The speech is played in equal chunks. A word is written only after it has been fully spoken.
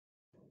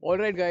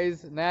Alright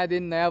guys, नया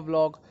दिन नया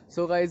व्लॉग।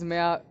 सो गाइज मैं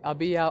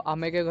अभी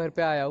आमे के घर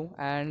पे आया हूँ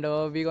and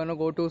we gonna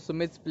go to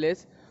सुमित्स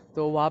place.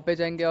 तो वहाँ पे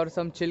जाएंगे और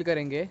सब चिल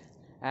करेंगे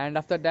and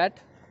after that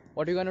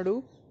what you gonna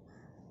do?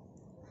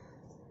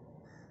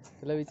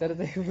 चलो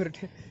विचारते हैं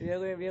पुरटे। We are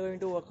going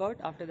to work out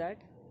after that.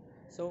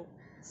 So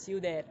see you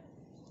there.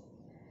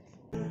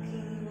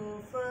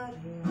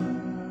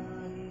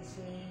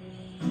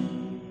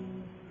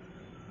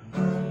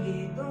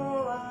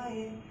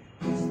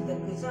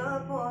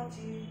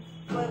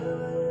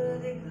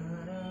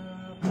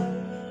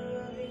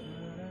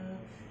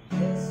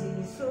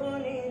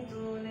 Soni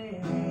तूने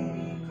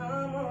मेरी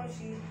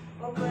खामोशी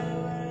ओ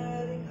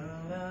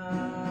परवरदिगारा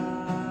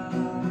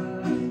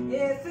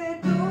ये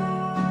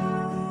फितूर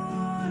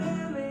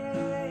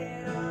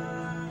मेरा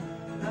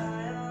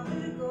लाया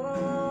मुझको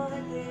है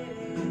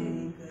तेरे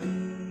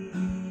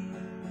करीब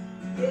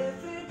ये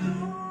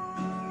फितूर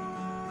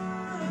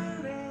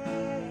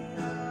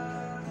मेरा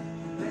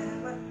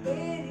रहमत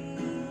तेरी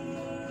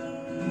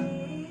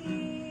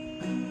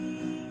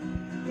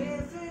ये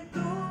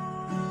फितूर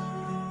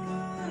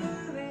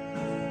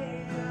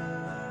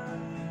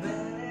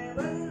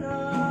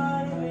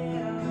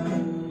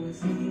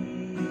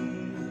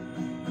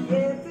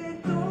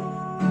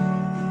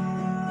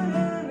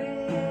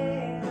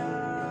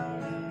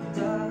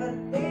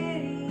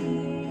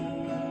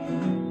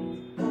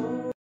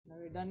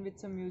Done with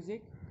some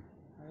music.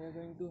 Now we are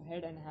going to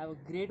head and have a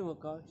great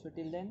workout. So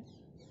till then,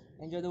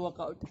 enjoy the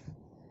workout.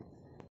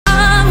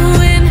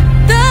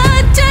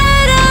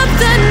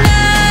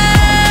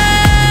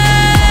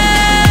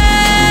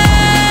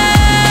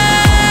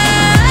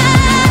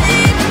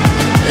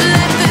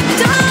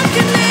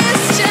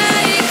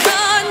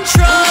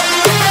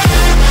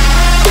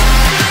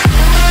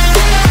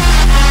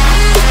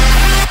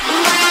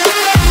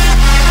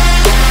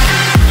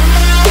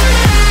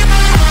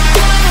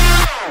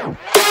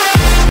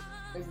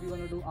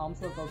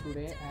 Arms workout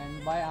today,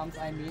 and by arms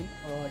I mean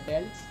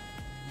delts,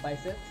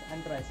 biceps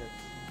and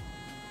triceps.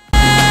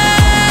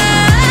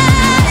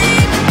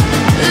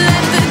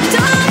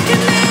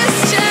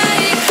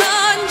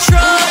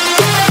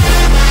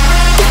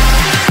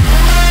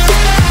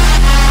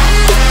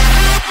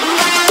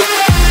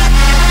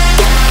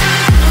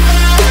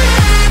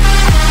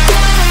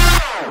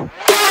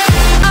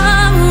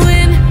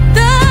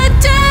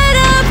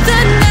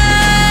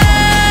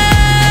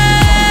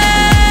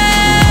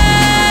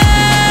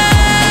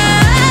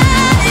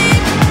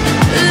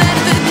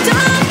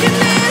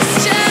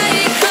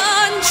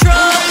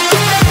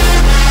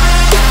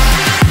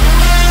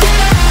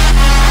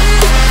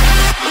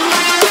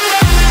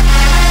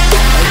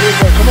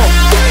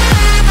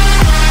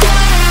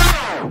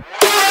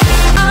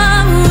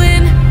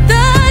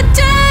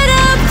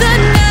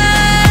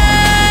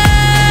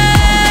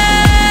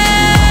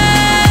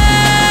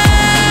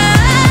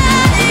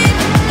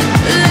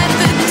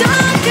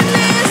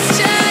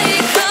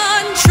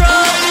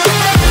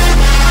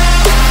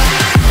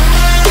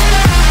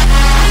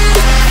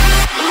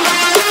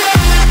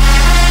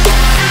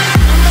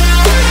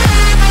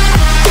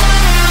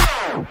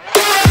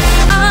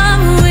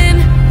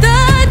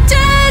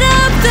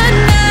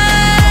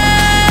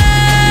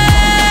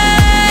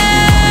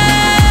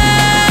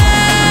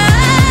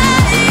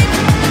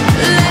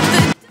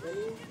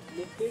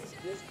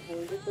 Just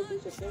hold it for 2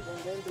 seconds and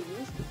then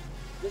release,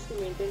 just to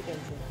maintain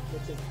tension.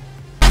 That's it.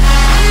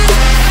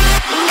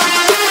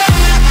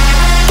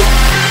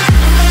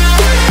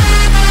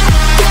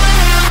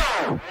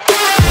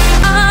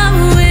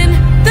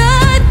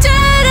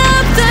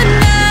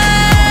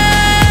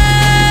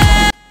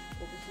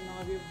 Okay, so now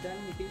we have done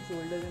hitting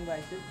shoulders and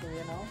biceps. So we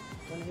are now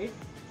going to hit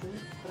some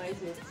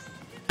triceps.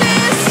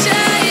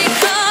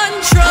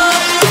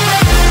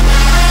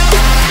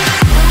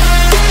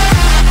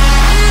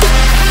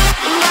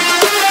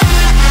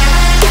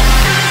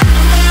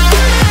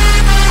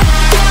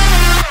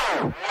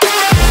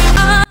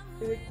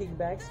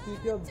 Kickbacks,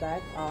 keep your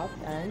back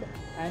arched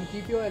And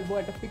keep your elbow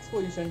at a fixed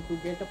position to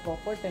get a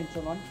proper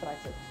tension on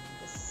triceps.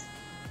 yes.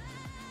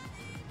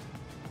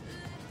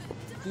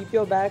 Keep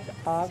your back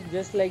arched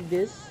just like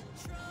this,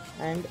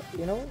 and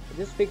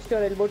just fix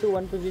your elbow to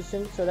one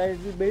position so that it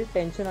will build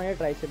tension on your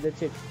tricep.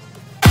 That's it.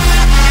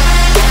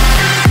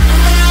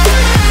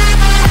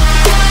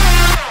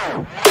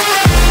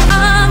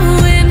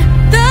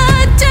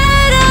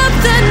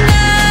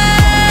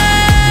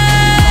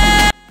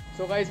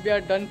 So guys, we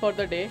are done for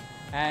the day,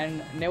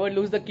 and never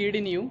lose the kid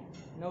in you.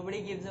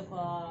 Nobody gives a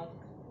fuck.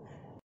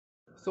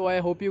 So I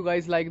hope you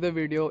guys like the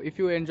video. If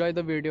you enjoy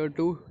the video,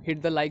 do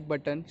hit the like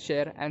button,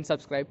 share and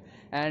subscribe.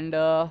 And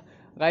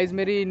guys,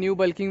 मेरी new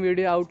bulking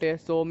video out है,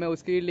 so मैं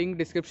उसकी link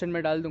description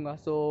में डाल दूंगा.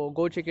 So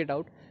go check it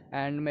out.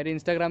 And मेरे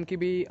Instagram की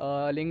भी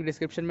लिंक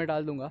डिस्क्रिप्शन में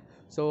डाल दूंगा.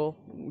 So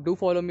do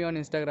follow me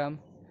on Instagram.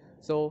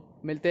 So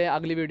मिलते हैं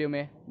अगली वीडियो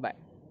में. बाय.